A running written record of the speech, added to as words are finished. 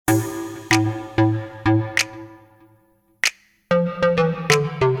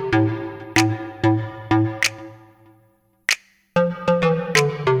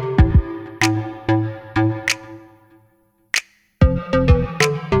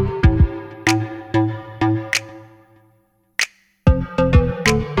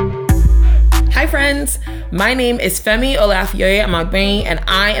friends. My name is Femi Olafioye-Amagbeni, and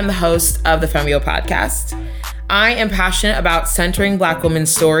I am the host of the Femio podcast. I am passionate about centering Black women's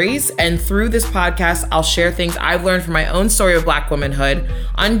stories, and through this podcast, I'll share things I've learned from my own story of Black womanhood,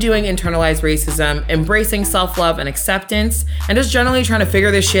 undoing internalized racism, embracing self-love and acceptance, and just generally trying to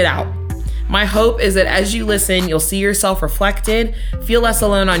figure this shit out. My hope is that as you listen, you'll see yourself reflected, feel less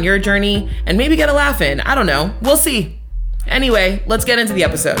alone on your journey, and maybe get a laugh in. I don't know. We'll see. Anyway, let's get into the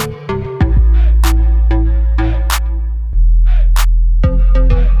episode.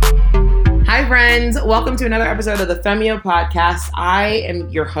 Hi, friends. Welcome to another episode of the Femio podcast. I am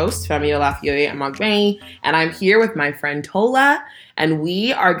your host, Femi Olafioye-Amagbeni, and I'm here with my friend Tola, and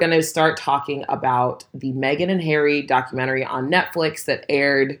we are going to start talking about the Meghan and Harry documentary on Netflix that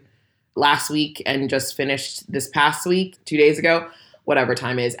aired last week and just finished this past week, 2 days ago, whatever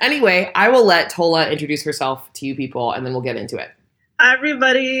time is. Anyway, I will let Tola introduce herself to you people, and then we'll get into it. Hi,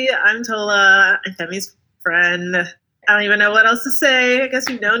 everybody. I'm Tola. I'm Femi's friend. I don't even know what else to say. I guess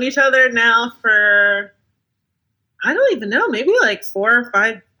we've known each other now for, I don't even know, maybe like 4 or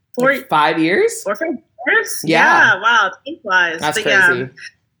 5 5 years? 4 or 5 years? Yeah. Wow. Time flies. That's but crazy. Yeah,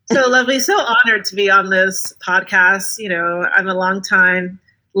 so lovely. So honored to be on this podcast. You know, I'm a long time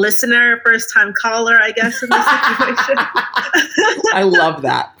listener, first time caller, I guess, in this situation. I love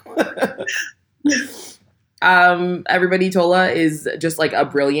that. Everybody, Tola is just like a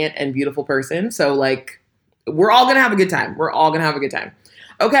brilliant and beautiful person. So like, we're all going to have a good time.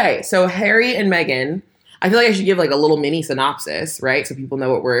 Okay. So Harry and Meghan, I feel like I should give like a little mini synopsis, right? So people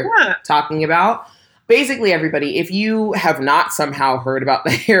know what we're talking about. Basically, everybody, if you have not somehow heard about the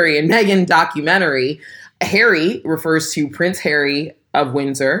Harry and Meghan documentary, Harry refers to Prince Harry of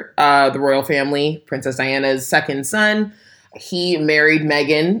Windsor, the royal family, Princess Diana's second son. He married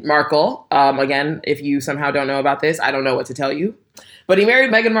Meghan Markle. Again, if you somehow don't know about this, I don't know what to tell you. But he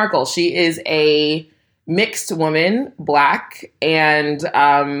married Meghan Markle. She is a mixed woman, Black, and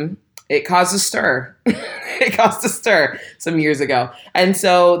it caused a stir. It caused a stir some years ago. And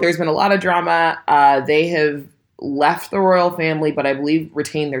so there's been a lot of drama. They have left the royal family, but I believe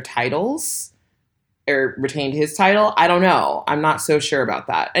retained their titles. Or retained his title. I don't know. I'm not so sure about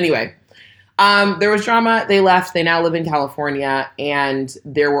that. Anyway, there was drama. They left. They now live in California. And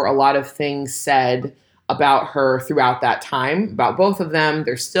there were a lot of things said about her throughout that time, about both of them.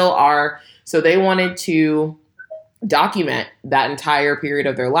 There still are. So they wanted to document that entire period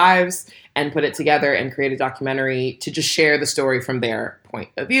of their lives and put it together and create a documentary to just share the story from their point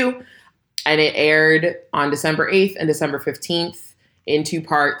of view. And it aired on December 8th and December 15th in 2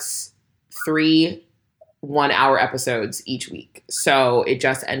 parts, 3 one-hour episodes each week. So it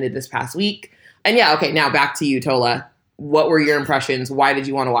just ended this past week. And yeah, okay, now back to you, Tola. What were your impressions? Why did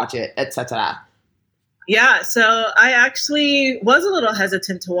you want to watch it, etc.? Yeah, so I actually was a little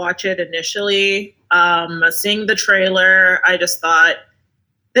hesitant to watch it initially. Seeing the trailer, I just thought,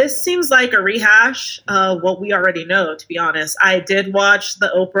 this seems like a rehash of what we already know, to be honest. I did watch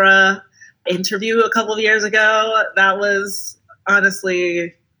the Oprah interview a couple of years ago. That was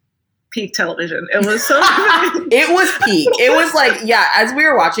honestly peak television. It was so It was peak. It was like, yeah, as we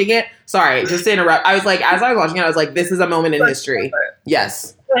were watching it, sorry, just to interrupt. I was like, as I was watching it, I was like, this is a moment in history.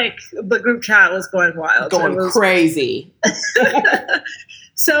 Yes. Like, the group chat was going wild. Going crazy.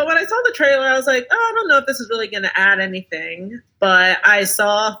 So when I saw the trailer, I was like, oh, I don't know if this is really going to add anything. But I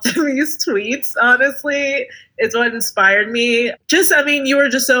saw these tweets, honestly. It's what inspired me. You were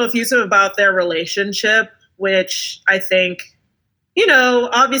just so effusive about their relationship, which I think, you know,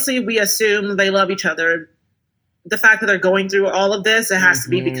 obviously we assume they love each other. The fact that they're going through all of this, it has to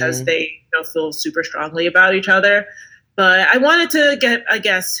be because they feel super strongly about each other. But I wanted to get, I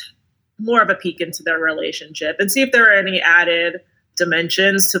guess, more of a peek into their relationship and see if there are any added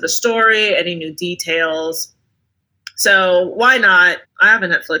dimensions to the story, any new details. So why not? I have a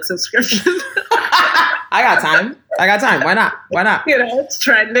Netflix subscription. I got time. Why not? You know, it's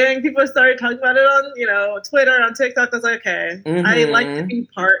trending. People started talking about it on, Twitter, on TikTok. I was like, okay, I like to be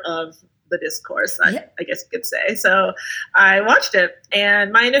part of the discourse, I guess you could say. So I watched it,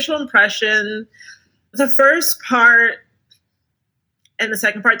 and my initial impression, the first part and the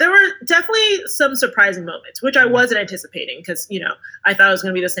second part, there were definitely some surprising moments, which I wasn't anticipating because, I thought it was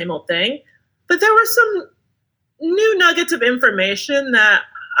going to be the same old thing. But there were some new nuggets of information that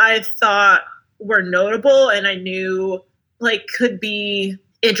I thought were notable and I knew could be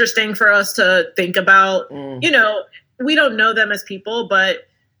interesting for us to think about. We don't know them as people, but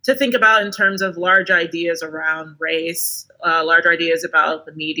to think about in terms of large ideas around race, large ideas about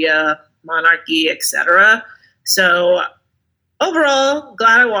the media, monarchy, etc. So overall,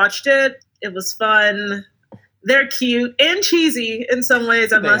 glad I watched it. It was fun. They're cute and cheesy in some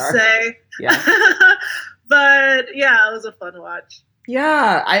ways, I must say. Yeah. But yeah, it was a fun watch.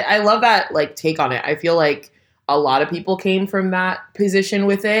 Yeah, I love that like take on it. I feel like a lot of people came from that position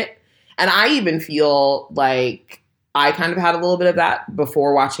with it. And I even feel like I kind of had a little bit of that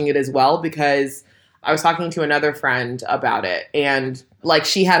before watching it as well, because I was talking to another friend about it, and like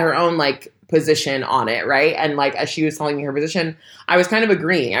she had her own like position on it, right? And like as she was telling me her position, I was kind of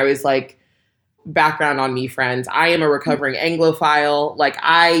agreeing. I was like, background on me, friends, I am a recovering Anglophile. Like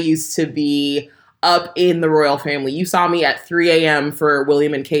I used to be up in the royal family. You saw me at 3 a.m. for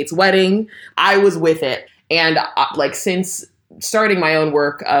William and Kate's wedding. I was with it. And like since starting my own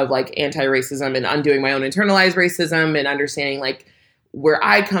work of like anti-racism and undoing my own internalized racism and understanding like where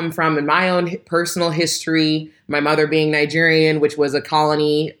I come from and my own personal history, my mother being Nigerian, which was a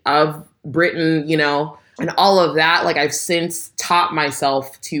colony of Britain, you know, and all of that, like I've since taught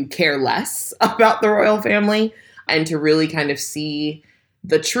myself to care less about the royal family and to really kind of see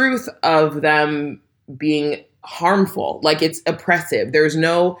the truth of them being harmful. Like it's oppressive.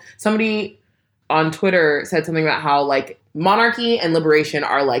 Somebody on Twitter said something about how like monarchy and liberation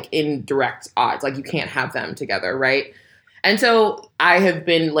are like in direct odds. Like you can't have them together, right? And so I have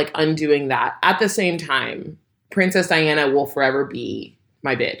been like undoing that. At the same time, Princess Diana will forever be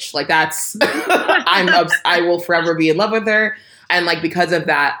my bitch. Like that's, I will forever be in love with her. And like, because of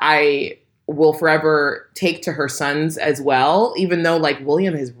that, I will forever take to her sons as well, even though like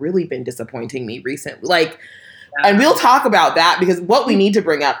William has really been disappointing me recently. Like, and we'll talk about that because what we need to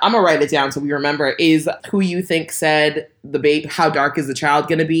bring up, I'm gonna write it down so we remember, is who you think said the babe, how dark is the child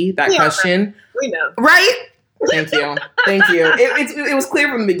gonna be? That question. We know. Right? Thank you. Thank you. It was clear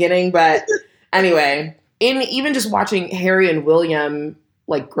from the beginning, but anyway, in even just watching Harry and William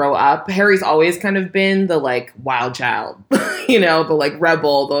like grow up, Harry's always kind of been the like wild child, you know, the like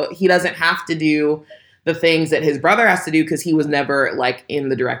rebel. He doesn't have to do the things that his brother has to do because he was never like in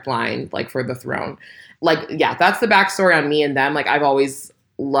the direct line like for the throne. Like, yeah, that's the backstory on me and them. Like, I've always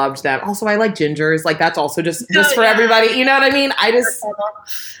loved them. Also, I like gingers. Like, that's also just for everybody. You know what I mean?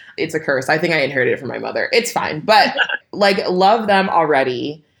 It's a curse. I think I inherited it from my mother. It's fine. But like, love them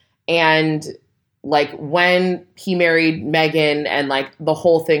already. And like when he married Meghan and like the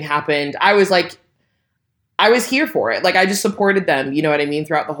whole thing happened, I was here for it. Like, I just supported them, you know what I mean,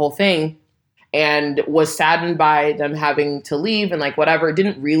 throughout the whole thing. And was saddened by them having to leave and like whatever.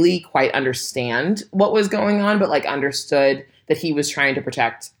 Didn't really quite understand what was going on, but like understood that he was trying to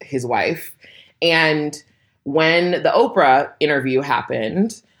protect his wife. And when the Oprah interview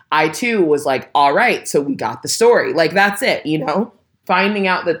happened, I too was like, all right, so we got the story. Like, that's it, you know? Finding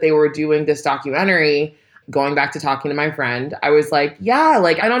out that they were doing this documentary, going back to talking to my friend, I was like, yeah,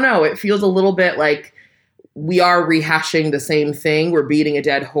 like, I don't know. It feels a little bit like we are rehashing the same thing. We're beating a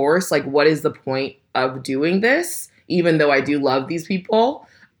dead horse. Like, what is the point of doing this? Even though I do love these people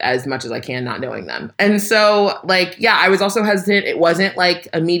as much as I can, not knowing them. And so, like, yeah, I was also hesitant. It wasn't like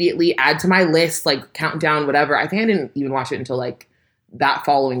immediately add to my list, like countdown, whatever. I think I didn't even watch it until like that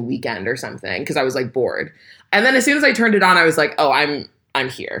following weekend or something because I was like bored. And then as soon as I turned it on, I was like, oh, I'm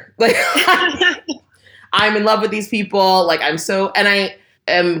here. Like, I'm in love with these people. Like, and I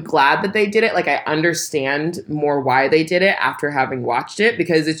am glad that they did it. Like, I understand more why they did it after having watched it,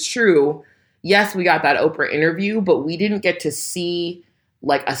 because it's true. Yes, we got that Oprah interview, but we didn't get to see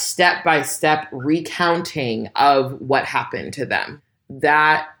like a step-by-step recounting of what happened to them.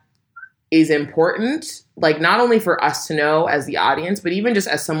 That is important, like not only for us to know as the audience, but even just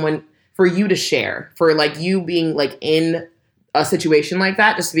as someone, for you to share, for like you being like in a situation like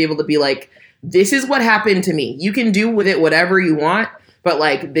that, just to be able to be like, this is what happened to me. You can do with it whatever you want, but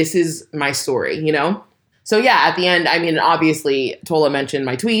like, this is my story, you know? So yeah, at the end, I mean, obviously Tola mentioned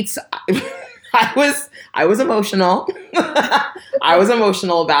my tweets. I was emotional. I was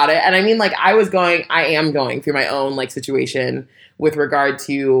emotional about it. And I mean, like, I am going through my own like situation with regard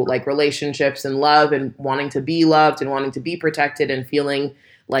to like relationships and love and wanting to be loved and wanting to be protected and feeling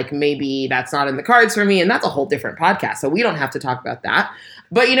like maybe that's not in the cards for me. And that's a whole different podcast. So we don't have to talk about that.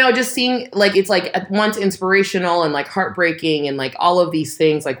 But, you know, just seeing like, it's like at once inspirational and like heartbreaking and like all of these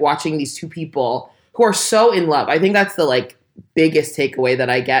things, like watching these two people who are so in love. I think that's the like biggest takeaway that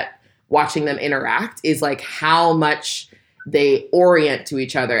I get watching them interact, is like how much they orient to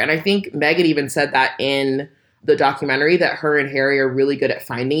each other. And I think Meghan even said that in the documentary, that her and Harry are really good at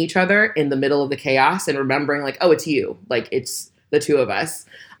finding each other in the middle of the chaos and remembering like, oh, it's you. Like, it's the two of us.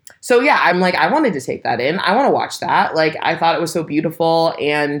 So yeah, I'm like, I wanted to take that in. I want to watch that. Like, I thought it was so beautiful.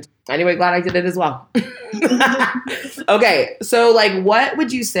 And anyway, glad I did it as well. Okay. So like, what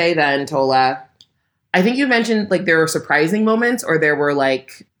would you say then, Tola? I think you mentioned like there were surprising moments, or there were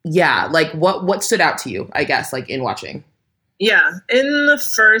like, yeah, like what stood out to you, I guess, like in watching? Yeah. In the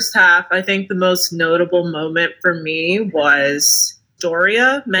first half, I think the most notable moment for me was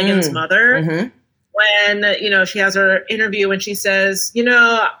Doria, Meghan's mother, when, she has her interview and she says,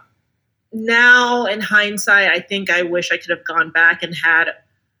 now in hindsight, I think I wish I could have gone back and had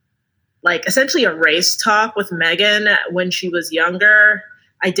essentially a race talk with Meghan when she was younger.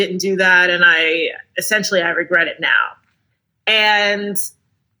 I didn't do that. And I regret it now. And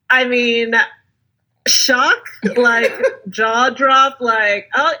I mean, shock, jaw drop,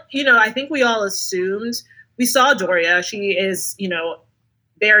 I think we all assumed. We saw Doria. She is,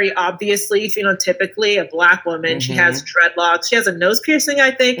 very obviously, phenotypically a Black woman. She has dreadlocks. She has a nose piercing,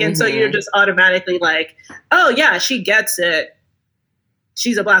 I think. And so you're just automatically like, oh, yeah, she gets it.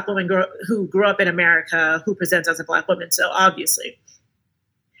 She's a Black woman who grew up in America, who presents as a Black woman. So obviously.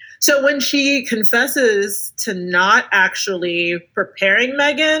 So when she confesses to not actually preparing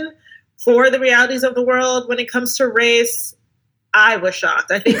Meghan for the realities of the world when it comes to race, I was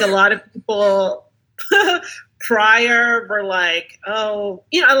shocked. I think a lot of people prior were like, oh,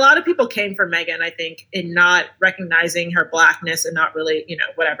 a lot of people came for Meghan, I think, in not recognizing her Blackness and not really,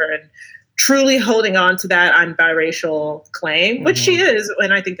 whatever, and truly holding on to that I'm biracial claim, which she is,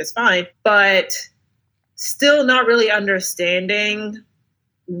 and I think is fine, but still not really understanding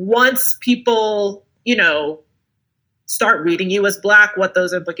once people, start reading you as Black, what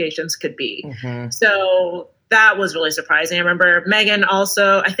those implications could be. So that was really surprising. I remember Meghan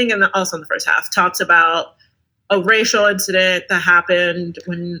also, I think also in the first half, talks about a racial incident that happened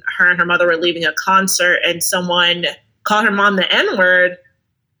when her and her mother were leaving a concert and someone called her mom the N-word,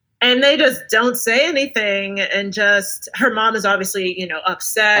 and they just don't say anything. And just, her mom is obviously,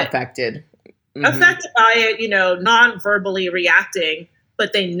 upset. Affected by it, non-verbally reacting,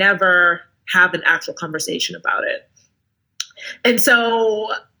 but they never have an actual conversation about it. And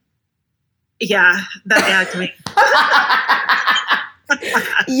so, yeah, that gagged me.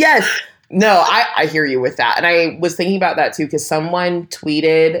 Yes. No, I hear you with that. And I was thinking about that too, because someone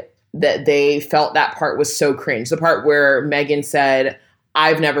tweeted that they felt that part was so cringe. The part where Meghan said,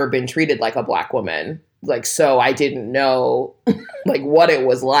 I've never been treated like a Black woman. So I didn't know what it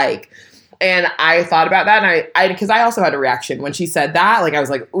was like. And I thought about that, and because I also had a reaction when she said that. I was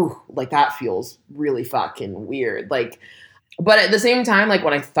like, ooh, that feels really fucking weird. But at the same time,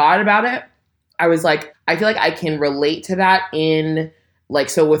 when I thought about it, I was like, I feel like I can relate to that in,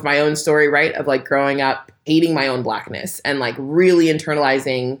 so with my own story, right, of growing up hating my own Blackness and really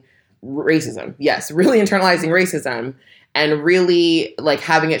internalizing racism. Yes, really internalizing racism. And really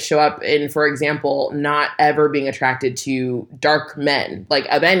having it show up in, for example, not ever being attracted to dark men,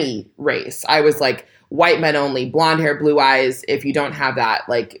 of any race. I was white men only, blonde hair, blue eyes. If you don't have that,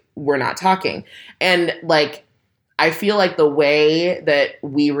 we're not talking. And I feel like the way that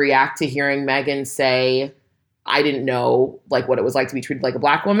we react to hearing Meghan say, I didn't know what it was like to be treated like a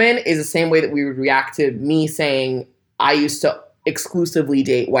Black woman, is the same way that we would react to me saying I used to exclusively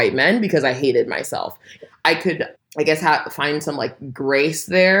date white men because I hated myself. I could, I guess, find some grace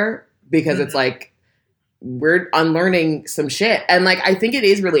there, because it's we're unlearning some shit. And I think it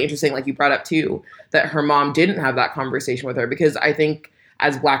is really interesting, you brought up too, that her mom didn't have that conversation with her, because I think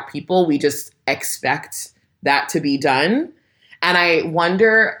as Black people, we just expect that to be done. And I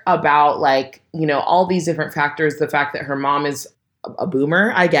wonder about all these different factors, the fact that her mom is a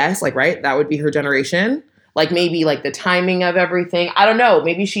boomer, I guess, right? That would be her generation. Maybe the timing of everything. I don't know.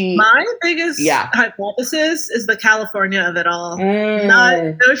 Maybe she... My biggest hypothesis is the California of it all.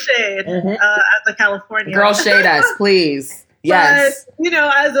 No shade as a Californian. Girl, shade us, please. Yes. But,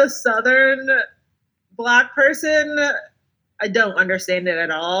 as a Southern Black person, I don't understand it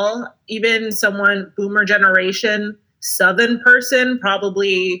at all. Even someone boomer generation, Southern person,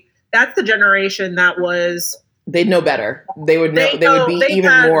 probably that's the generation that was... They'd know better. They would know. They would be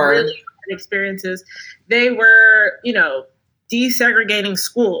even more... Really experiences. They were, desegregating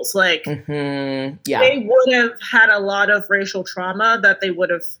schools. They would have had a lot of racial trauma that they would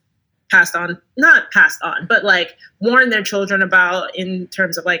have not passed on, but warned their children about in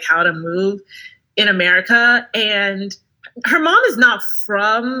terms of how to move in America. And her mom is not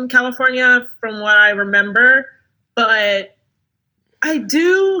from California, from what I remember, but I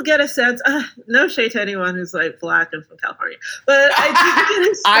do get a sense, no shade to anyone who's Black and from California, but I do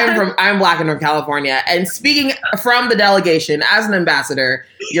get a sense. I'm Black and from California, and speaking from the delegation as an ambassador,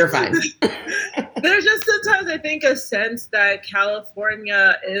 you're fine. There's just sometimes I think a sense that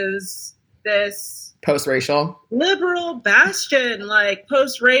California is this post-racial liberal bastion,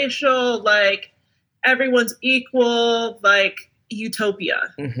 post-racial, everyone's equal,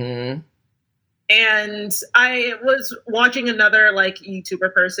 utopia. And I was watching another like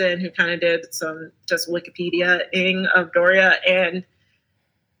YouTuber person who kind of did some just Wikipedia-ing of Doria, and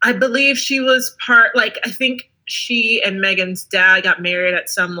I believe she was I think she and Meghan's dad got married at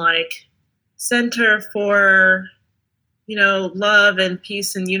some like center for, love and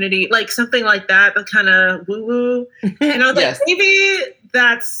peace and unity, like something like that, but kind of woo-woo. And I was Yes. like, maybe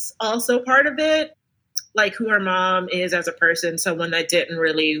that's also part of it, like who her mom is as a person, someone that didn't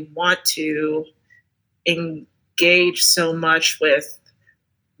really want to engage so much with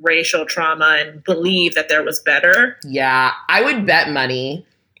racial trauma and believe that there was better. Yeah, I would bet money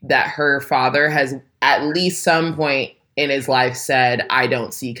that her father has at least some point in his life said, I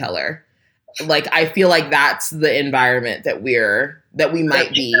don't see color. Like, I feel like that's the environment that we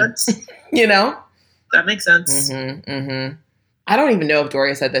might be, That makes sense. I don't even know if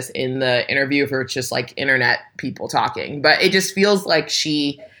Doria said this in the interview, if it's just like internet people talking, but it just feels like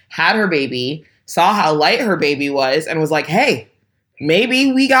she had her baby, saw how light her baby was, and was like, hey,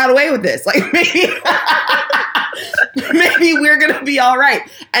 maybe we got away with this. Like, maybe we're going to be all right.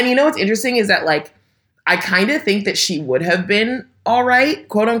 And you know what's interesting is that, like, I kind of think that she would have been all right,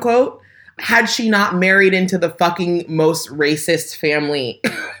 quote unquote, had she not married into the fucking most racist family.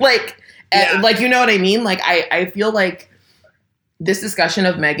 Like, you know what I mean? Like, I feel like this discussion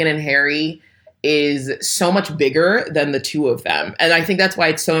of Meghan and Harry is so much bigger than the two of them. And I think that's why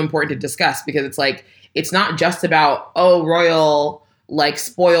it's so important to discuss, because it's like, it's not just about, royal, like,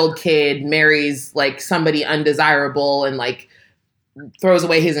 spoiled kid marries, like, somebody undesirable and, like, throws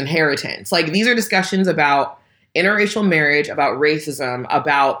away his inheritance. Like, these are discussions about interracial marriage, about racism,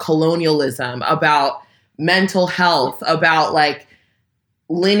 about colonialism, about mental health, about, like,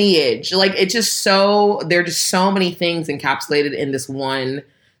 lineage. Like, it's just there are just so many things encapsulated in this one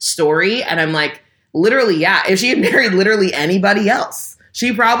story. And I'm like, literally, yeah, if she had married literally anybody else,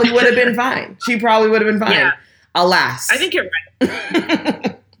 she probably would have been fine. Yeah. Alas. I think you're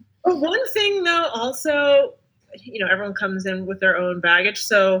right. But one thing, though, also, everyone comes in with their own baggage.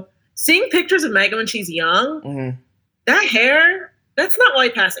 So seeing pictures of Meghan when she's young, that hair, that's not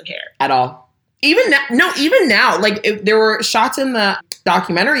white passing hair. At all. Even now, like, there were shots in the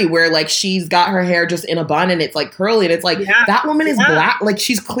documentary where, like, she's got her hair just in a bun and it's, like, curly. And it's like, that woman is black. Like,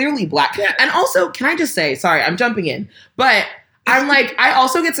 she's clearly black. Yeah. And also, can I just say, sorry, I'm jumping in, but I'm like, I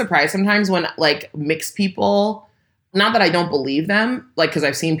also get surprised sometimes when, like, mixed people, not that I don't believe them, like, because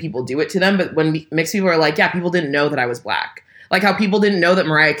I've seen people do it to them, but when mixed people are like, yeah, people didn't know that I was black. Like, how people didn't know that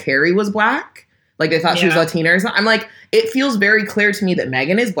Mariah Carey was black. Like, they thought she was Latina or something. I'm like, it feels very clear to me that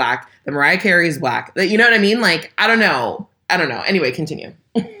Meghan is black, that Mariah Carey is black. That, you know what I mean? Like, I don't know. Anyway, continue.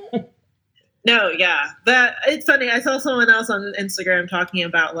 No, yeah. It's funny. I saw someone else on Instagram talking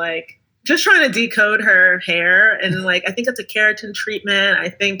about, like, just trying to decode her hair. And, like, I think it's a keratin treatment. I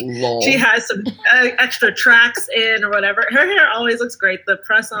think she has some extra tracks in or whatever. Her hair always looks great. The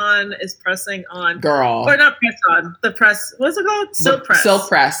press-on is pressing on. Girl. Or not press-on. The press. What's it called? Silk press. Silk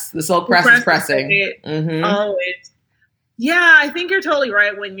press. The silk press is pressing. Always. Yeah, I think you're totally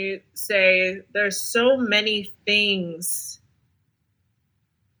right when you say there's so many things,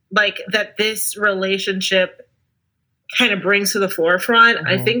 like, that this relationship kind of brings to the forefront.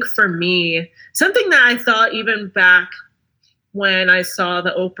 I think for me, something that I thought even back when I saw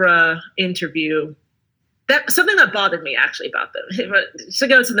the Oprah interview, something that bothered me actually about them, to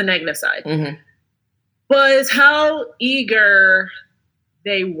go to the negative side, was how eager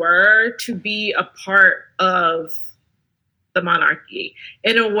they were to be a part of the monarchy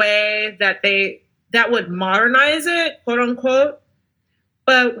in a way that would modernize it, quote unquote.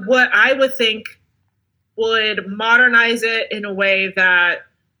 But what I would think would modernize it in a way that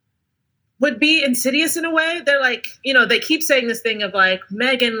would be insidious in a way. They're like, they keep saying this thing of, like,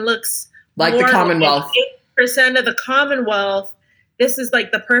 Meghan looks like the Commonwealth. Like 8% of the Commonwealth. This is,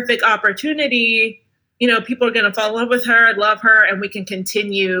 like, the perfect opportunity. People are going to fall in love with her, love her, and we can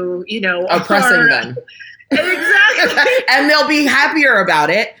continue, oppressing them. Exactly. And they'll be happier about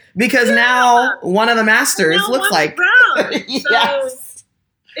it because now one of the masters looks like brown. Yes. So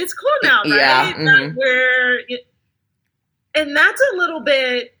it's cool now, right? Yeah. That and that's a little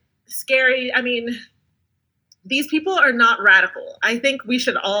bit scary. I mean, these people are not radical. I think we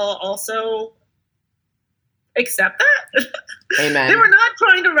should all also accept that. Amen. They were not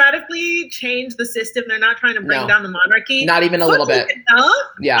trying to radically change the system. They're not trying to bring down the monarchy. Not even a little bit. Enough,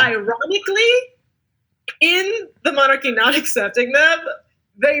 ironically, in the monarchy not accepting them,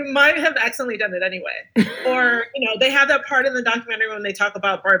 they might have accidentally done it anyway. Or, they have that part in the documentary when they talk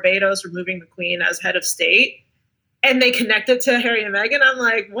about Barbados removing the Queen as head of state, and they connect it to Harry and Meghan. I'm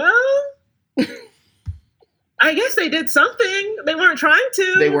like, well, I guess they did something. They weren't trying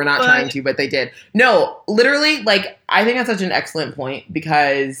to. They were not trying to, but they did. No, literally, like, I think that's such an excellent point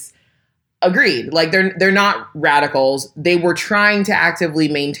because agreed. Like, they're not radicals. They were trying to actively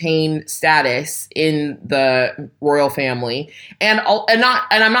maintain status in the royal family, and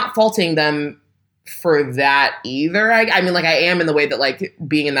I'm not faulting them for that either. I mean, like, I am in the way that, like,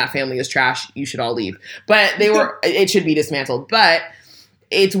 being in that family is trash. You should all leave. But it should be dismantled. But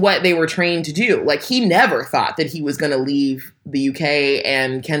it's what they were trained to do. Like, he never thought that he was going to leave the UK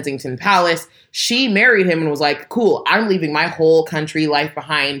and Kensington Palace. She married him and was like, cool, I'm leaving my whole country life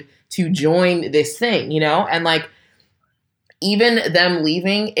behind to join this thing, you know? And, like, even them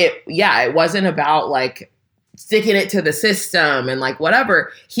leaving, it wasn't about, like, sticking it to the system and, like,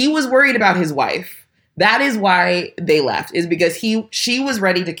 whatever. He was worried about his wife. That is why they left, is because she was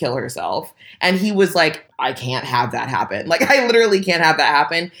ready to kill herself. And he was like, I can't have that happen. Like, I literally can't have that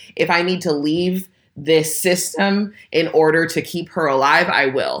happen. If I need to leave this system in order to keep her alive, I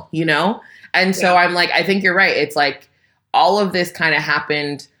will, you know? And so I'm like, I think you're right. It's like all of this kind of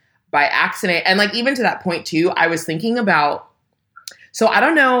happened by accident. And, like, even to that point too, I was thinking about, so I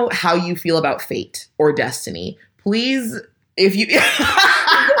don't know how you feel about fate or destiny. Please, if you...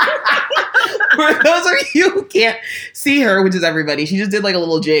 For those of you who can't see her, which is everybody, she just did, like, a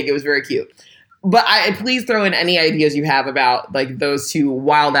little jig. It was very cute. But please throw in any ideas you have about, like, those two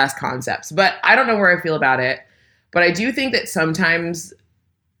wild-ass concepts. But I don't know where I feel about it. But I do think that sometimes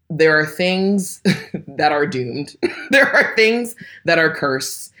there are things that are doomed. There are things that are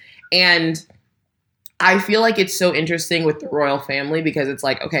cursed. And I feel like it's so interesting with the royal family because it's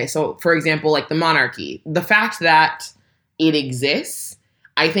like, okay, so, for example, like the monarchy. The fact that it exists,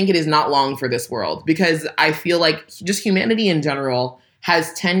 I think it is not long for this world because I feel like just humanity in general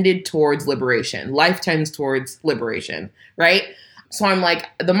has tended towards liberation. Life tends towards liberation, right? So I'm like,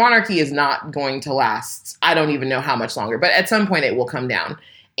 the monarchy is not going to last. I don't even know how much longer, but at some point it will come down.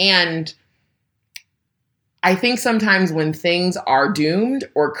 And I think sometimes when things are doomed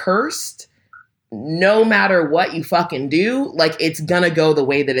or cursed, no matter what you fucking do, like, it's gonna go the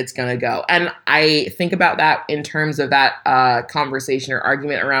way that it's gonna go. And I think about that in terms of that conversation or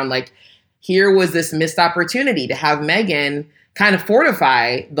argument around, like, here was this missed opportunity to have Meghan kind of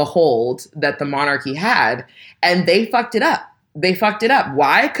fortify the hold that the monarchy had, and they fucked it up. They fucked it up.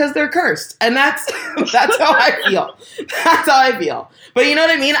 Why? Because they're cursed. And that's how I feel. That's how I feel. But you know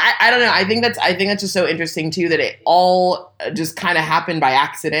what I mean? I don't know. I think that's just so interesting too, that it all just kind of happened by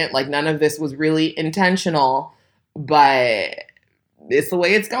accident. Like, none of this was really intentional, but it's the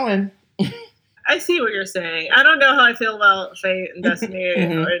way it's going. I see what you're saying. I don't know how I feel about fate and destiny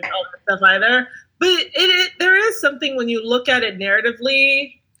or all that stuff either. But there is something when you look at it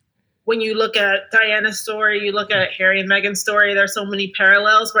narratively. When you look at Diana's story, you look at Harry and Meghan's story, there's so many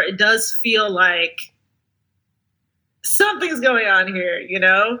parallels where it does feel like something's going on here, you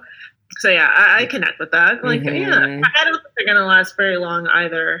know? So yeah, I connect with that. Like, I don't think they're going to last very long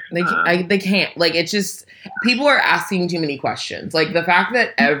either. They can't. Like, it's just, people are asking too many questions. Like, the fact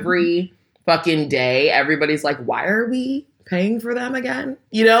that every fucking day, everybody's like, why are we paying for them again?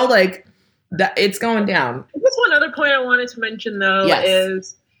 You know, like, that it's going down. That's one other point I wanted to mention, though,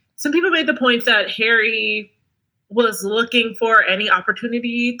 is some people made the point that Harry was looking for any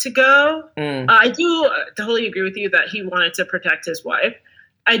opportunity to go. I do totally agree with you that he wanted to protect his wife.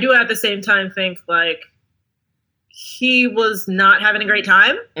 I do at the same time think, like, he was not having a great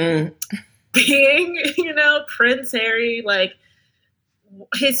time being, you know, Prince Harry. Like,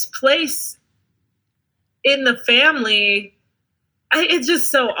 his place in the family, it's just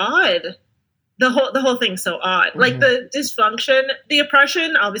so odd. The whole thing's so odd. Like, the dysfunction, the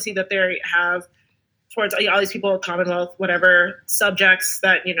oppression, obviously, that they have towards all these people, Commonwealth, whatever, subjects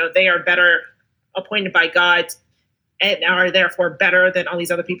that, you know, they are better appointed by God and are therefore better than all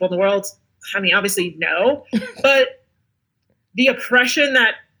these other people in the world. I mean, obviously, no. But the oppression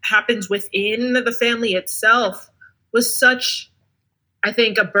that happens within the family itself was such, I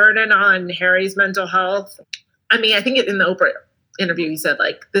think, a burden on Harry's mental health. I mean, I think in the Oprah interview, he said,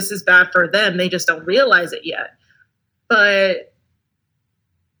 like, this is bad for them. They just don't realize it yet. But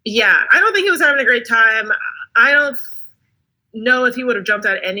yeah, I don't think he was having a great time. I don't know if he would have jumped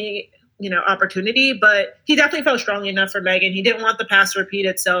at any, you know, opportunity, but he definitely felt strongly enough for Meghan. He didn't want the past to repeat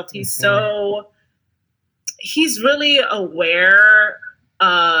itself. He's really aware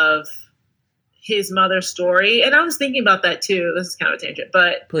of his mother's story. And I was thinking about that too. This is kind of a tangent,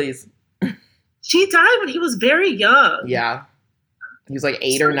 but please. She died when he was very young. Yeah. He was like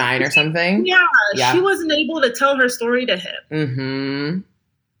 8 or 9 or something. Yeah. She wasn't able to tell her story to him.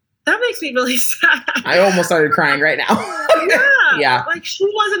 that makes me really sad. I almost started crying right now. Yeah. Like she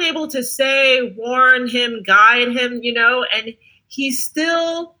wasn't able to warn him, guide him, and he's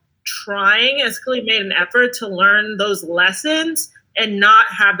still trying, has clearly made an effort to learn those lessons and not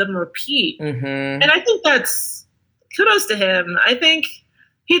have them repeat. Mm-hmm. And I think that's kudos to him. I think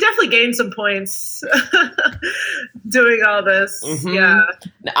he definitely gained some points doing all this. Mm-hmm. Yeah.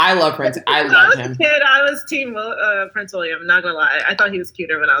 I love Prince. I love him. When I was a kid, I was team Prince William. Not gonna lie. I thought he was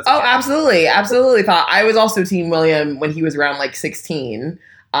cuter when I was a kid. Absolutely. Absolutely thought. I was also team William when he was around like 16.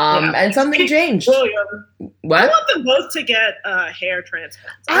 And something changed. William. What? I want them both to get hair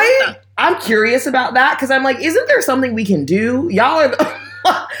transplants. I'm curious about that because I'm like, isn't there something we can do? Y'all are...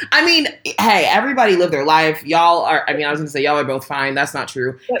 I mean, hey, everybody live their life. Y'all are... I was going to say y'all are both fine. That's not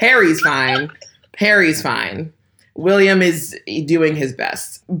true. Harry's fine. Harry's fine. William is doing his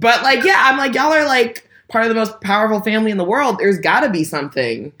best. But like, yeah, I'm like, y'all are like part of the most powerful family in the world. There's got to be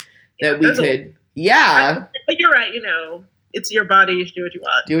something that we could... But you're right, it's your body. You should do what you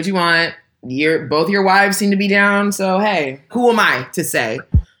want. Do what you want. Both your wives seem to be down. So, hey, who am I to say?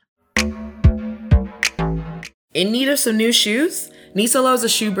 In need of some new shoes? Nisolo is a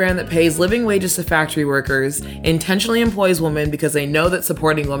shoe brand that pays living wages to factory workers, intentionally employs women because they know that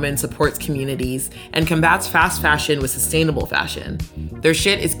supporting women supports communities, and combats fast fashion with sustainable fashion. Their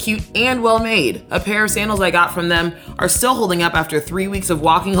shit is cute and well made. A pair of sandals I got from them are still holding up after 3 weeks of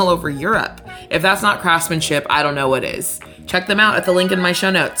walking all over Europe. If that's not craftsmanship, I don't know what is. Check them out at the link in my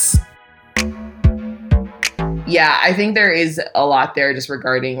show notes. Yeah, I think there is a lot there just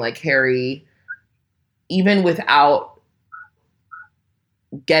regarding like Harry, even without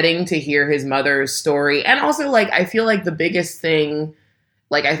getting to hear his mother's story. And also, like, I feel like the biggest thing,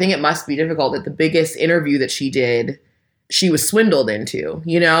 like, I think it must be difficult that the biggest interview that she did, she was swindled into,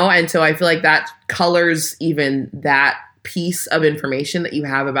 And so I feel like that colors even that piece of information that you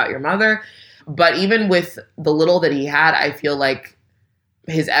have about your mother. But even with the little that he had, I feel like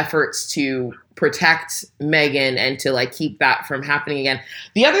his efforts to protect Meghan and to like keep that from happening again.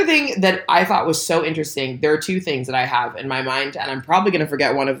 The other thing that I thought was so interesting, there are two things that I have in my mind, and I'm probably going to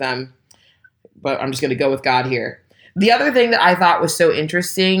forget one of them, but I'm just going to go with God here. The other thing that I thought was so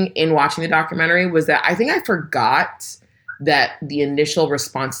interesting in watching the documentary was that I think I forgot that the initial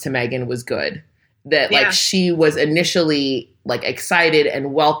response to Meghan was good. That like she was initially like excited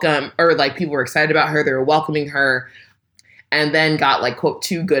and welcome, or like people were excited about her. They were welcoming her, and then got like, quote,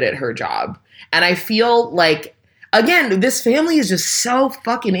 too good at her job. And I feel like, again, this family is just so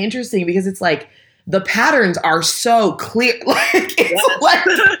fucking interesting because it's like the patterns are so clear. Like, it's like,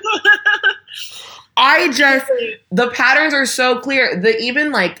 the patterns are so clear.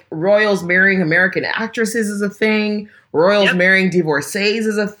 Even like royals marrying American actresses is a thing. Royals marrying divorcees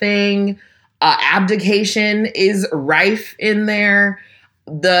is a thing. Abdication is rife in there.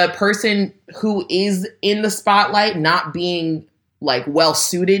 The person who is in the spotlight not being like well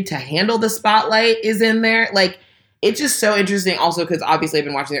suited to handle the spotlight is in there. Like, it's just so interesting also because obviously I've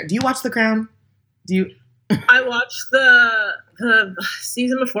been watching it. Do you watch The Crown? I watched the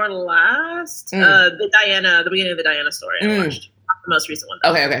season before last, the beginning of the Diana story. I watched the most recent one. Though.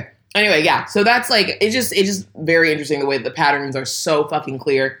 Okay. Anyway, yeah. So that's like, it's just very interesting the way that the patterns are so fucking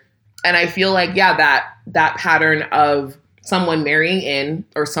clear. And I feel like, that pattern of someone marrying in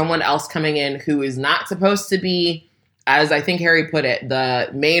or someone else coming in who is not supposed to be, as I think Harry put it, the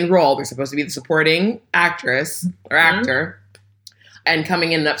main role. They're supposed to be the supporting actress or actor, and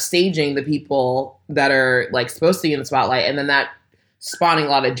coming in and upstaging the people that are like supposed to be in the spotlight, and then that spawning a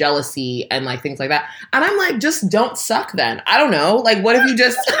lot of jealousy and like things like that. And I'm like, just don't suck then. I don't know. Like, what if you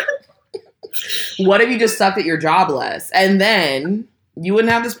just sucked at your job less, and then you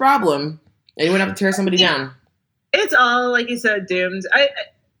wouldn't have this problem, and you wouldn't have to tear somebody down. It's all, like you said, doomed.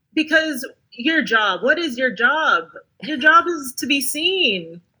 Because your job, what is your job? Your job is to be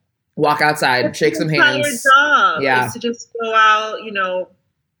seen. Walk outside, shake some hands. Your job is to just go out,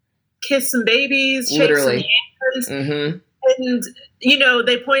 kiss some babies, shake some hands. Mm-hmm. And,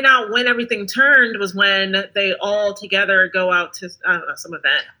 they point out when everything turned was when they all together go out to, I don't know, some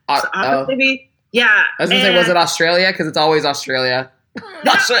event. Maybe. Yeah. I was going to say, was it Australia? Because it's always Australia.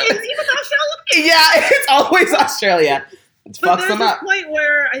 Australia. It's even Australia. Yeah, it's always Australia. It fucks them up. There's a point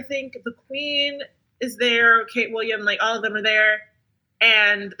where I think the Queen is there, Kate William, like all of them are there,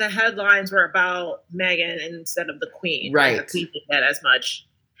 and the headlines were about Meghan instead of the Queen. Right. The Queen didn't get as much.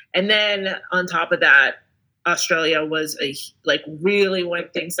 And then on top of that, Australia was really when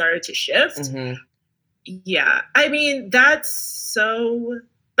things started to shift. Mm-hmm. Yeah. I mean, that's so,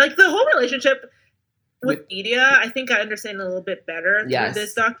 like, the whole relationship with media, I think I understand a little bit better through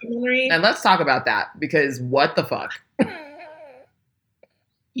this documentary. And let's talk about that, because what the fuck?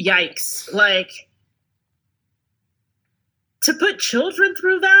 yikes. Like, to put children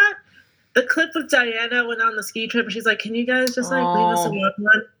through that, the clip of Diana went on the ski trip and she's like, can you guys just like leave us alone?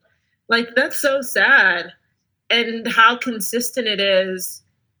 Like, that's so sad. And how consistent it is,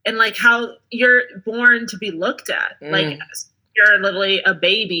 and like how you're born to be looked at. Like, you're literally a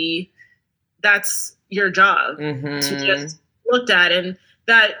baby. That's your job to just looked at. And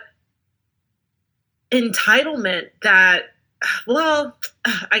that entitlement that, well,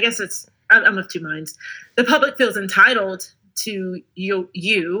 I guess I'm of two minds. The public feels entitled to you,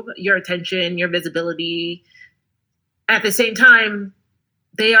 your attention, your visibility. At the same time,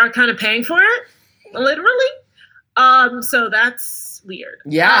 they are kind of paying for it, literally. So that's weird.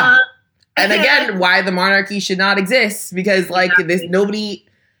 Yeah. And again, why the monarchy should not exist, because like nobody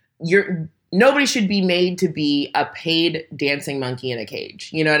should be made to be a paid dancing monkey in a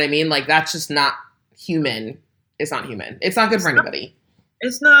cage. You know what I mean? Like, that's just not human. It's not human. It's not good for anybody.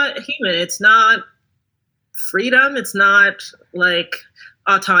 It's not human. It's not freedom. It's not like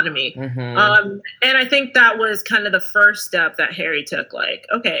autonomy. And I think that was kind of the first step that Harry took. Like,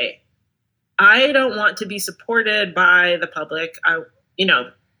 okay, I don't want to be supported by the public.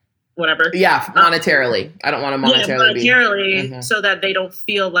 Whatever. Yeah, monetarily. I don't want to monetarily so that they don't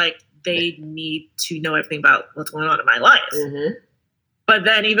feel like they need to know everything about what's going on in my life. But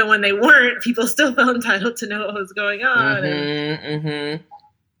then even when they weren't, people still felt entitled to know what was going on. And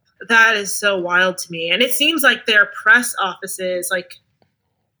that is so wild to me. And it seems like their press offices, like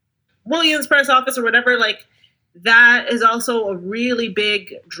William's press office or whatever, like that is also a really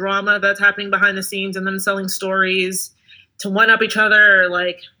big drama that's happening behind the scenes, and them selling stories to one-up each other or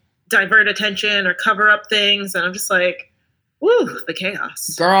like divert attention or cover up things. And I'm just like, woo, the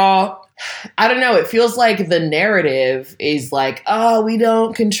chaos. Girl, I don't know. It feels like the narrative is like, oh, we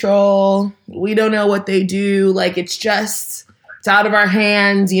don't control. We don't know what they do. Like, it's out of our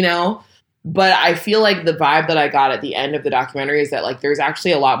hands, you know? But I feel like the vibe that I got at the end of the documentary is that like there's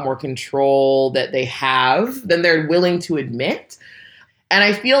actually a lot more control that they have than they're willing to admit. And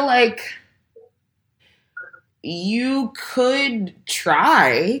I feel like you could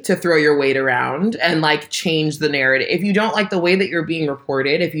try to throw your weight around and like change the narrative. If you don't like the way that you're being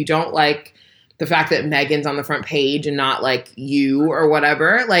reported, if you don't like the fact that Meghan's on the front page and not like you or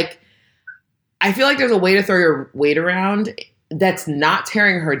whatever, like I feel like there's a way to throw your weight around that's not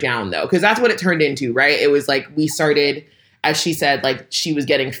tearing her down though. Cause that's what it turned into, right? It was like, we started, as she said, like she was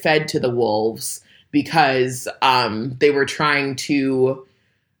getting fed to the wolves because they were trying to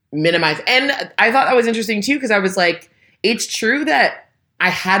minimize. And I thought that was interesting too, because I was like, it's true that I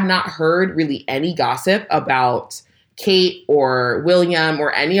had not heard really any gossip about Kate or William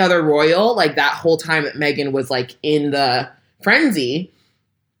or any other royal like that whole time that Meghan was like in the frenzy.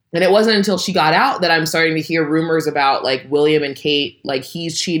 And it wasn't until she got out that I'm starting to hear rumors about like William and Kate, like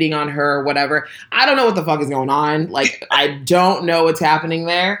he's cheating on her or whatever. I don't know what the fuck is going on. Like, I don't know what's happening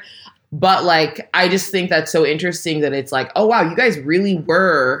there. But like, I just think that's so interesting that it's like, oh wow, you guys really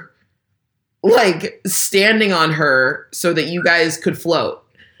were like standing on her so that you guys could float.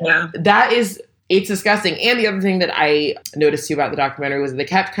 Yeah. It's disgusting. And the other thing that I noticed too about the documentary was they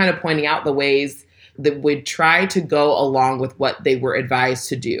kept kind of pointing out the ways that would try to go along with what they were advised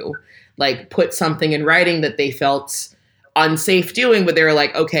to do. Like put something in writing that they felt unsafe doing, but they were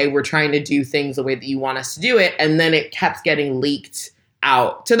like, okay, we're trying to do things the way that you want us to do it. And then it kept getting leaked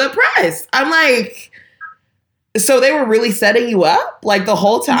out to the press. I'm like, so they were really setting you up like the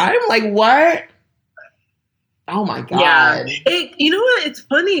whole time? Like what? Oh my God. Yeah. You know what? It's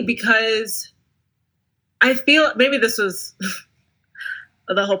funny because I feel maybe this was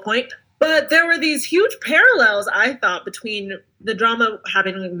the whole point, but there were these huge parallels, I thought, between the drama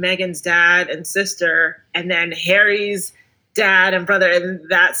happening with Meghan's dad and sister and then Harry's dad and brother and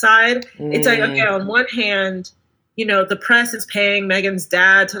that side. It's like, okay, on one hand, you know, the press is paying Meghan's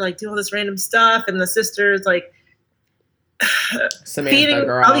dad to like do all this random stuff, and the sister's like Samantha,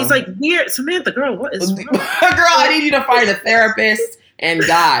 girl. All these like weird Samantha, girl, what is wrong? Girl, I need you to find a therapist and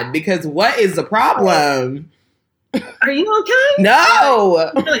God, because what is the problem? Are you okay?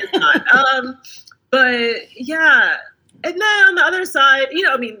 No. Really not. But yeah. And then on the other side, you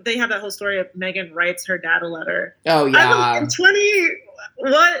know, I mean, they have that whole story of Meghan writes her dad a letter. Oh yeah. In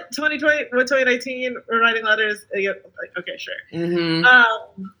 2019, we're writing letters. Okay, sure. And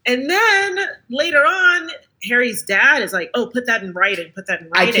then later on, Harry's dad is like, oh, put that in writing.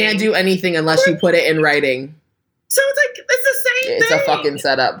 I can't do anything unless you put it in writing. So it's like, it's the same thing. It's a fucking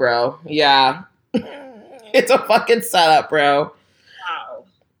setup, bro. Yeah. It's a fucking setup, bro. Wow.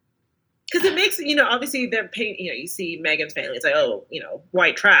 because it makes, obviously they're paint, you see Meghan's family, it's like, oh,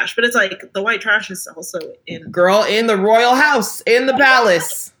 white trash. But it's like the white trash is also in the royal house, in the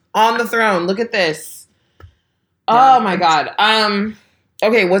palace, on the throne. Look at this. Yeah. Oh my God.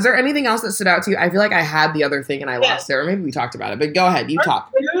 Okay, was there anything else that stood out to you? I feel like I had the other thing and I lost it, or maybe we talked about it, but go ahead, you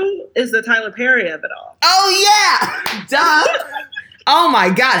talk. Who is the Tyler Perry of it all? Oh yeah! Duh! Oh my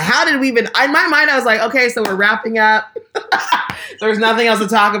God, how did we even... In my mind, I was like, okay, so we're wrapping up. There's nothing else to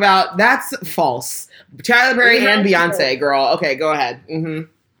talk about. That's false. Tyler Perry and Beyonce, girl. Okay, go ahead.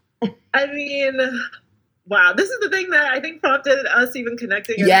 Mm-hmm. I mean, wow. This is the thing that I think prompted us even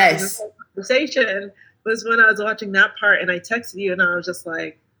connecting. Yes. This whole conversation was when I was watching that part and I texted you and I was just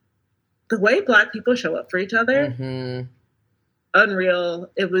like, the way Black people show up for each other, unreal.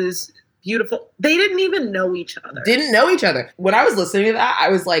 It was beautiful. They didn't even know each other. When I was listening to that, I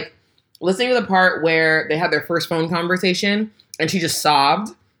was like listening to the part where they had their first phone conversation and she just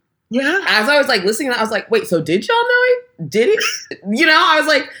sobbed. Yeah. As I was like listening to that, I was like, wait, so did y'all know it? Did it? I was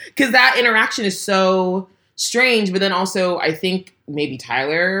like, because that interaction is so strange. But then also, I think maybe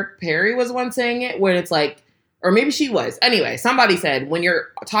Tyler Perry was the one saying it, when it's like, or maybe she was. Anyway, somebody said when you're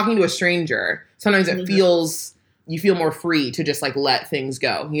talking to a stranger, sometimes it feels, you feel more free to just like let things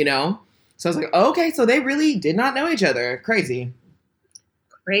go, So I was like, okay, so they really did not know each other. Crazy.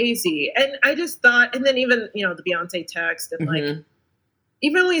 And I just thought, and then even, the Beyonce text and like,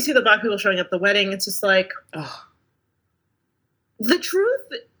 even when you see the Black people showing up at the wedding, it's just like, the truth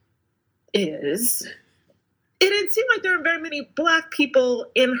is, it didn't seem like there were very many Black people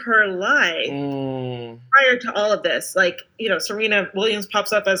in her life prior to all of this. Like, Serena Williams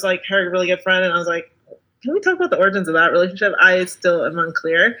pops up as like her really good friend. And I was like, can we talk about the origins of that relationship? I still am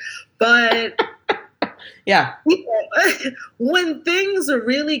unclear. But yeah, when things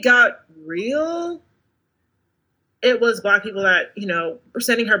really got real, it was Black people that, were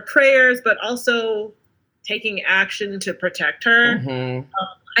sending her prayers, but also taking action to protect her.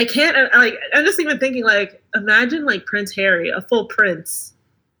 I can't, I'm just even thinking, like, imagine, like, Prince Harry, a full prince,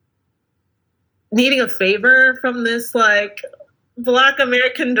 needing a favor from this, like, Black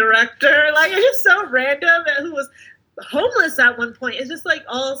American director. Like, it's just so random, and who was homeless at one point. It's just, like,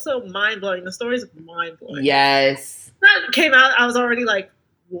 also mind-blowing. The story's mind-blowing. Yes. That came out, I was already like,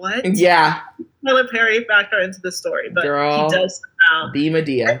 what? Yeah. Tyler Perry factor into the story, but girl, he does now. Be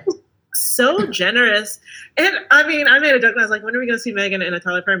Medea. So generous. And I mean, I made a joke and I was like, when are we going to see Meghan in a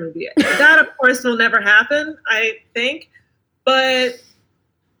Tyler Perry movie? That, of course, will never happen, I think. But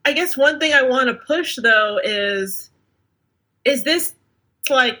I guess one thing I want to push, though, is this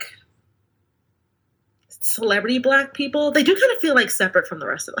like celebrity Black people? They do kind of feel like separate from the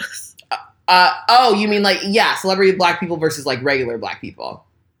rest of us. You mean like, yeah, celebrity Black people versus like regular Black people.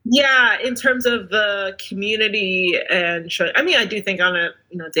 Yeah, in terms of the community and show, I mean, I do think on a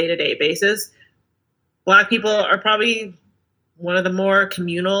day-to-day basis, Black people are probably one of the more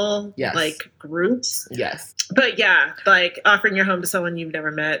communal like groups. Yes. But yeah, like offering your home to someone you've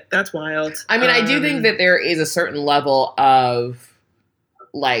never met, that's wild. I mean, I do think that there is a certain level of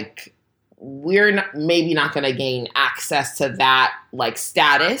like, we're maybe not going to gain access to that like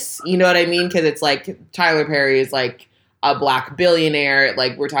status. You know what I mean? Because it's like Tyler Perry is like a Black billionaire.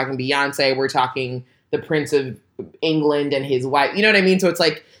 Like, we're talking Beyonce, we're talking the Prince of England and his wife. You know what I mean? So it's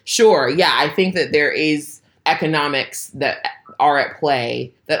like, sure, yeah, I think that there is economics that are at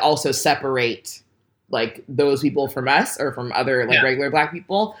play that also separate like those people from us or from other like regular Black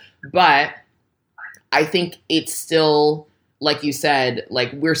people. But I think it's still, like you said,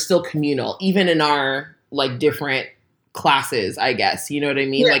 like we're still communal, even in our like different classes, I guess. You know what I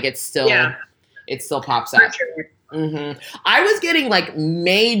mean? Like it still pops up. I was getting like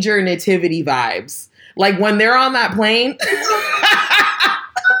major nativity vibes. Like when they're on that plane,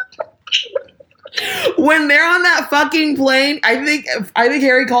 when they're on that fucking plane, I think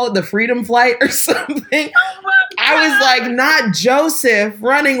Harry called it the freedom flight or something. I was like, not Joseph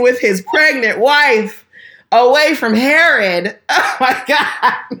running with his pregnant wife away from Herod. Oh my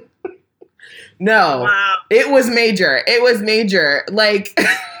God. No, It was major. Like,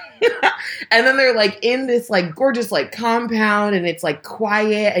 and then they're like in this like gorgeous like compound and it's like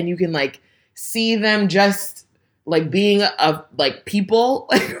quiet and you can like see them just like being like people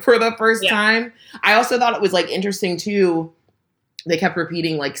like for the first time. I also thought it was like interesting too. They kept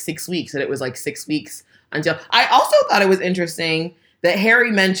repeating like 6 weeks and it was like 6 weeks until. I also thought it was interesting that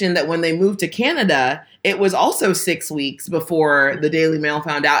Harry mentioned that when they moved to Canada, it was also 6 weeks before the Daily Mail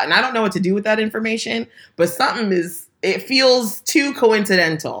found out. And I don't know what to do with that information, but it feels too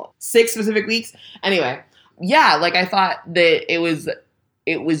coincidental. 6 specific weeks. Anyway, yeah, like I thought that it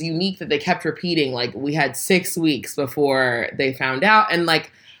was unique that they kept repeating, like we had 6 weeks before they found out. And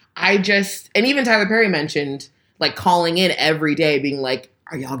like, and even Tyler Perry mentioned like calling in every day being like,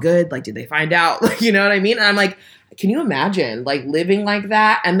 are y'all good? Like, did they find out? Like, you know what I mean? And I'm like, can you imagine like living like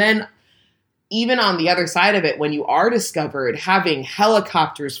that? And then even on the other side of it, when you are discovered, having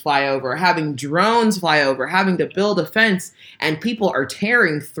helicopters fly over, having drones fly over, having to build a fence, and people are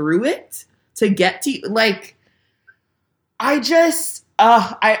tearing through it to get to you, like, I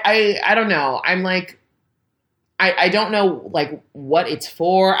don't know. I'm like, I don't know like what it's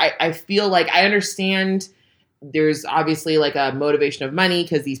for. I feel like I understand there's obviously like a motivation of money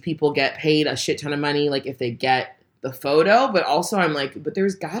because these people get paid a shit ton of money, like if they get the photo, but also I'm like, but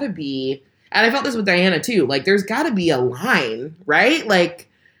there's gotta be, and I felt this with Diana too, like there's gotta be a line, right? Like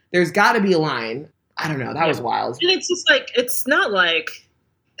there's gotta be a line. I don't know. That was wild. And it's just like, it's not like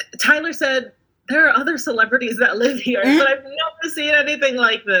Tyler said, there are other celebrities that live here, but I've never seen anything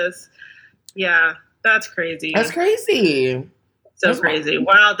like this. Yeah, that's crazy. That's crazy. So crazy.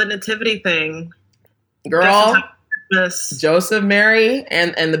 Wow, the nativity thing. Girl, Joseph, Mary,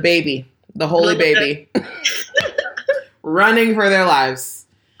 and the baby, the holy baby, running for their lives.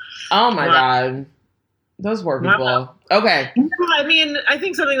 Oh my God. Those poor people. Wow. Okay. I mean, I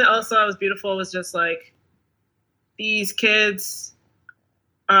think something that also was beautiful was just like, these kids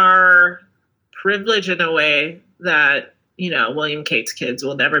are privileged in a way that, you know, William Kate's kids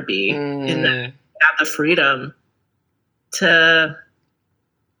will never be, in that have the freedom to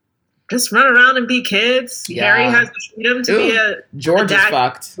just run around and be kids. Yeah. Harry has the freedom to be a George is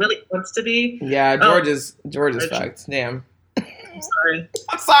fucked. Really wants to be. Yeah, George is fucked. Damn. I'm sorry.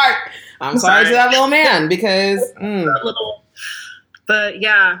 I'm sorry to that little man because. But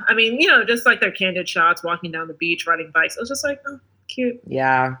yeah, I mean, you know, just like their candid shots, walking down the beach, riding bikes. It was just like, oh, cute.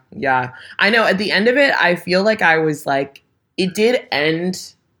 Yeah. I know. At the end of it, I feel like I was like, it did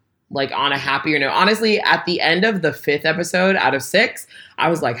end like on a happier note. Honestly, at the end of the 5th episode out of 6, I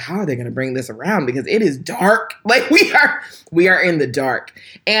was like, how are they going to bring this around? Because it is dark. Like we are in the dark.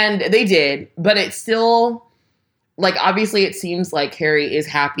 And they did, but it's still like, obviously it seems like Harry is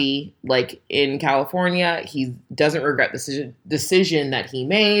happy, like in California. He doesn't regret the decision that he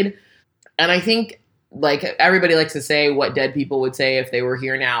made. And I think like everybody likes to say what dead people would say if they were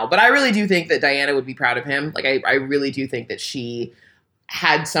here now. But I really do think that Diana would be proud of him. Like I really do think that she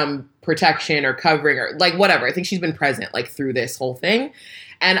had some protection or covering or like whatever. I think she's been present like through this whole thing.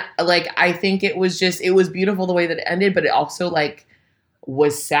 And like, I think it was beautiful the way that it ended, but it also like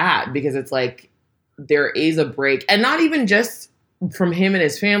was sad because it's like, there is a break, and not even just from him and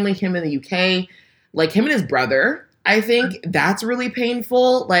his family, him in the UK, like him and his brother. I think that's really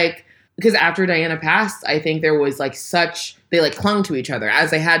painful. Like, because after Diana passed, I think there was like they like clung to each other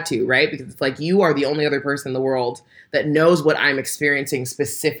as they had to, right? Because it's like, you are the only other person in the world that knows what I'm experiencing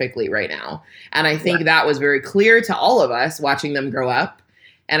specifically right now. And I think that was very clear to all of us watching them grow up.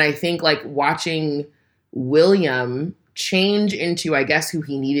 And I think like watching William change into, I guess, who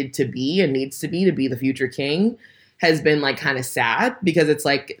he needed to be and needs to be the future king has been like kind of sad, because it's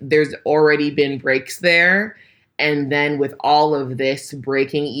like there's already been breaks there. And then with all of this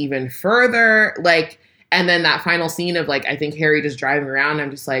breaking even further, like, and then that final scene of like, I think Harry just driving around,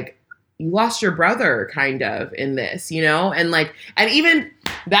 I'm just like, you lost your brother kind of in this, you know? And like, and even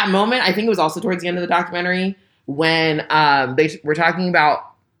that moment, I think it was also towards the end of the documentary when they were talking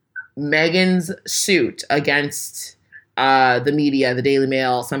about Meghan's suit against the media, the Daily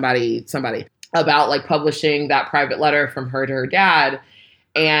Mail, somebody about like publishing that private letter from her to her dad,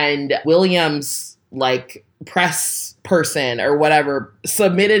 and William's like press person or whatever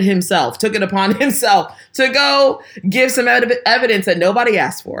took it upon himself to go give some evidence that nobody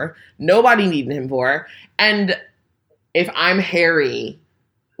asked for, nobody needed him for. And if I'm Harry,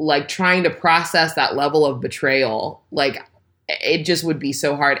 like trying to process that level of betrayal, like it just would be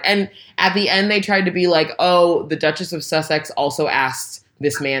so hard. And at the end, they tried to be like, oh, the Duchess of Sussex also asked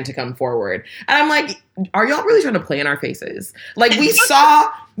this man to come forward. And I'm like, are y'all really trying to play in our faces? Like we saw,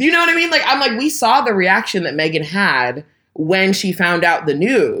 you know what I mean? Like, I'm like, we saw the reaction that Meghan had when she found out the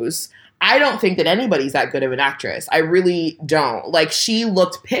news. I don't think that anybody's that good of an actress. I really don't. Like, she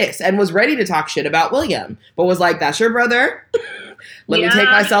looked pissed and was ready to talk shit about William, but was like, that's your brother. Let me take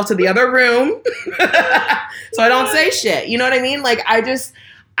myself to the other room so I don't say shit. You know what I mean? Like, it's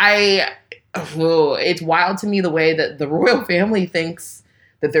wild to me the way that the royal family thinks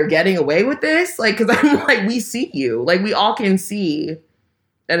that they're getting away with this. Like, because I'm like, we see you. Like, we all can see,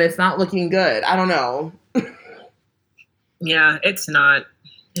 and it's not looking good. I don't know. Yeah, it's not.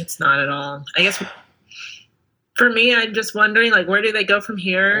 It's not at all. I guess for me, I'm just wondering, like, where do they go from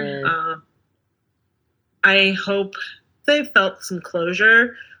here? I hope they felt some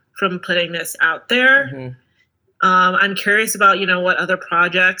closure from putting this out there. I'm curious about, what other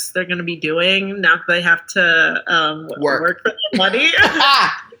projects they're going to be doing now that they have to work for the money.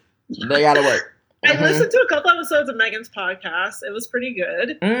 They got to work. I listened to a couple episodes of Meghan's podcast. It was pretty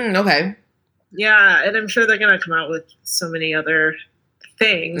good. Okay. Yeah, and I'm sure they're going to come out with so many other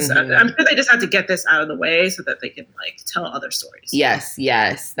things. I'm sure they just have to get this out of the way so that they can tell other stories.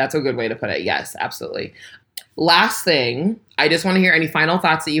 Yes. That's a good way to put it. Yes, absolutely. Last thing, I just want to hear any final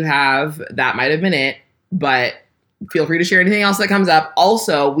thoughts that you have. That might have been it, but feel free to share anything else that comes up.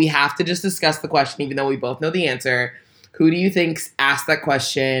 Also, we have to just discuss the question, even though we both know the answer. Who do you think asked that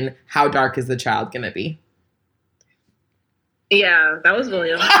question? How dark is the child going to be? Yeah, that was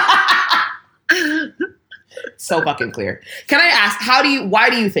William. So fucking clear. Can I ask, why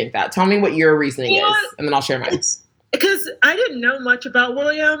do you think that? Tell me what your reasoning is, and then I'll share mine. Because I didn't know much about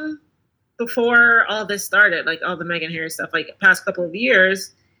William before all this started, all the Meghan Harry stuff, past couple of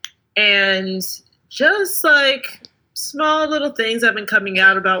years. And just small little things have been coming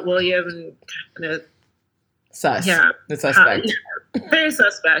out about William and kind of sus. Yeah. The suspect. Very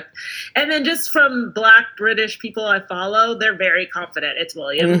suspect. And then just from Black British people I follow, they're very confident it's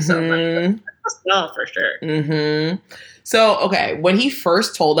William. So well, for sure. So, okay, when he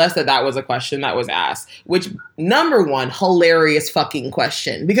first told us that was a question that was asked, which, number one, hilarious fucking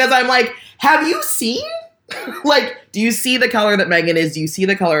question. Because I'm like, have you seen? Do you see the color that Meghan is? Do you see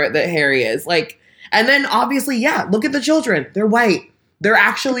the color that Harry is? And then obviously, yeah, look at the children. They're white. They're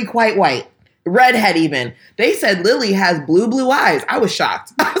actually quite white. Redhead even. They said Lily has blue eyes. I was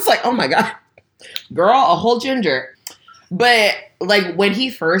shocked. I was like, oh my God. Girl, a whole ginger. But when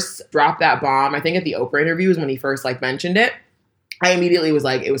he first dropped that bomb, I think at the Oprah interview is when he first mentioned it, I immediately was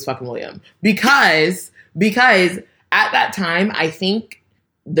like, it was fucking William. Because at that time, I think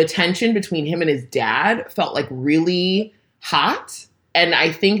the tension between him and his dad felt really hot. And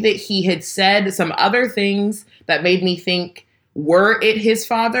I think that he had said some other things that made me think, were it his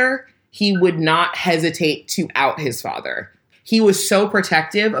father, he would not hesitate to out his father. He was so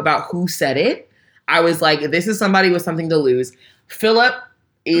protective about who said it. I was like, this is somebody with something to lose. Philip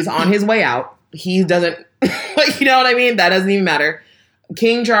is on his way out. He doesn't, you know what I mean? That doesn't even matter.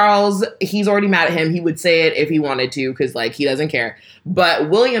 King Charles, he's already mad at him. He would say it if he wanted to because he doesn't care. But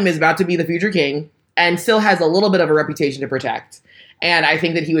William is about to be the future king and still has a little bit of a reputation to protect. And I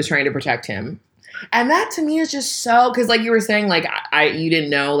think that he was trying to protect him. And that to me is just so, because you were saying, you didn't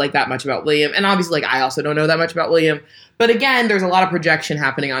know that much about William. And obviously, I also don't know that much about William. But again, there's a lot of projection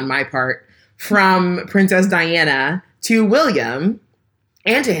happening on my part from Princess Diana to William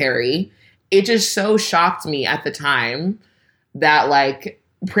and to Harry. It just so shocked me at the time that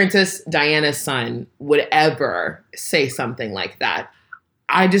Princess Diana's son would ever say something like that.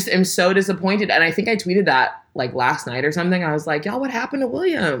 I just am so disappointed. And I think I tweeted that last night or something. I was like, y'all, what happened to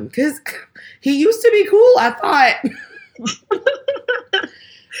William? Because he used to be cool, I thought.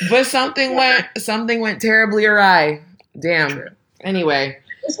 But something went terribly awry. Damn. True. Anyway.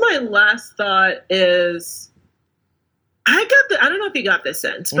 Just my last thought is, I don't know if you got this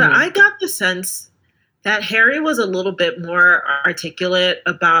sense, but I got the sense that Harry was a little bit more articulate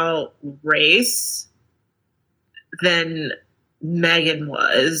about race than Meghan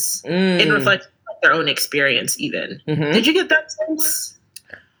was in reflection of their own experience even. Did you get that sense?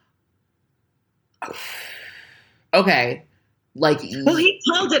 Okay. Well, he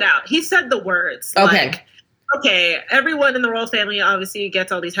called it out. He said the words. Okay, everyone in the royal family obviously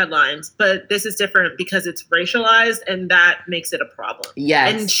gets all these headlines, but this is different because it's racialized and that makes it a problem.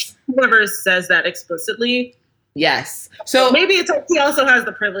 Yes. And whoever says that explicitly. Yes. So maybe it's he also has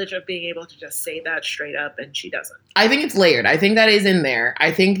the privilege of being able to just say that straight up and she doesn't. I think it's layered. I think that is in there. I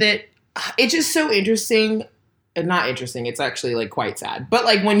think that it's just so interesting. And not interesting. It's actually quite sad. But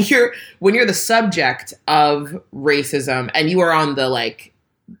when you're the subject of racism and you are on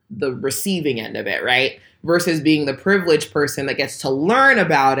the receiving end of it, right? Versus being the privileged person that gets to learn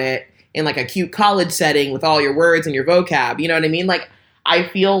about it in a cute college setting with all your words and your vocab. You know what I mean? I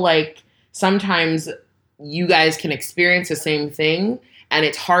feel sometimes you guys can experience the same thing and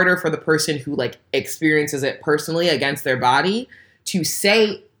it's harder for the person who experiences it personally against their body to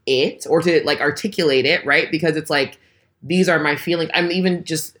say it or to articulate it, right? Because it's these are my feelings. I'm even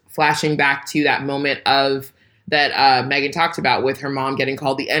just flashing back to that moment of that Meghan talked about with her mom getting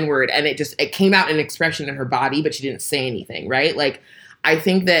called the N-word, and it came out in expression in her body, but she didn't say anything, right? I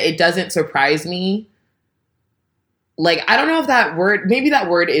think that it doesn't surprise me. I don't know if that word, maybe that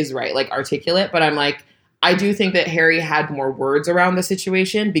word is right, articulate, but I'm I do think that Harry had more words around the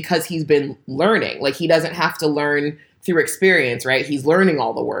situation because he's been learning. He doesn't have to learn through experience, right? He's learning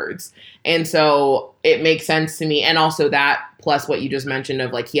all the words. And so it makes sense to me. And also that plus what you just mentioned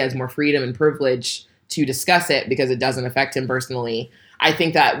of he has more freedom and privilege to discuss it because it doesn't affect him personally, I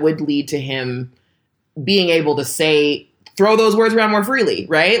think that would lead to him being able to throw those words around more freely,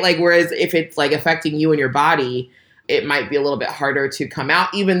 right? Like, whereas if it's like affecting you and your body, it might be a little bit harder to come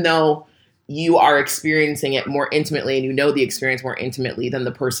out, even though you are experiencing it more intimately and you know the experience more intimately than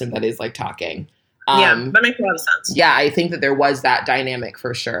the person that is like talking. That makes a lot of sense. Yeah, I think that there was that dynamic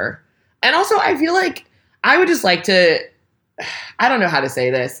for sure. And also, I feel like I would just like to, I don't know how to say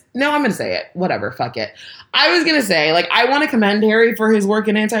this. No, I'm going to say it. Whatever, fuck it. I was going to say, like, I want to commend Harry for his work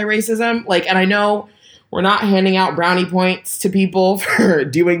in anti-racism. Like, and I know we're not handing out brownie points to people for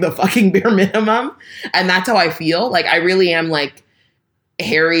doing the fucking bare minimum. And that's how I feel. Like, I really am like,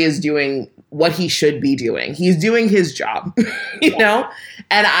 Harry is doing what he should be doing. He's doing his job, you know?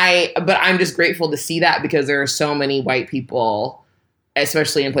 But I'm just grateful to see that because there are so many white people,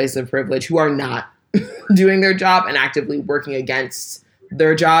 especially in places of privilege, who are not doing their job and actively working against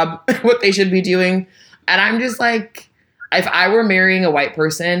their job, what they should be doing. And I'm just like, if I were marrying a white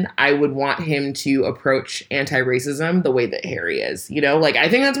person, I would want him to approach anti-racism the way that Harry is, you know? Like, I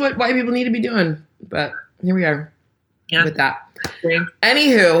think that's what white people need to be doing. But here we are with that.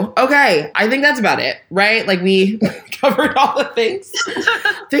 Anywho, okay, I think that's about it, right? Like, we covered all the things.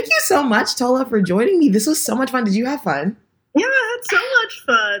 Thank you so much, Tola, for joining me. This was so much fun. Did you have fun? Yeah, I had so much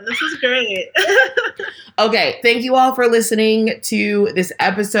fun. This was great. Okay, thank you all for listening to this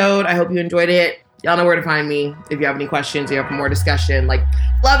episode. I hope you enjoyed it. Y'all know where to find me if you have any questions, you have more discussion. Like,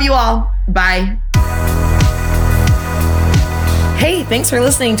 love you all. Bye. Hey, thanks for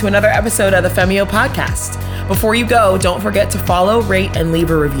listening to another episode of the Femio Podcast. Before you go, don't forget to follow, rate, and leave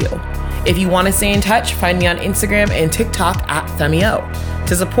a review. If you want to stay in touch, find me on Instagram and TikTok at Femio.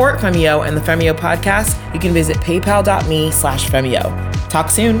 To support Femio and the Femio Podcast, you can visit paypal.me/Femio. Talk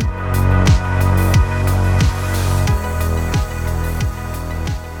soon.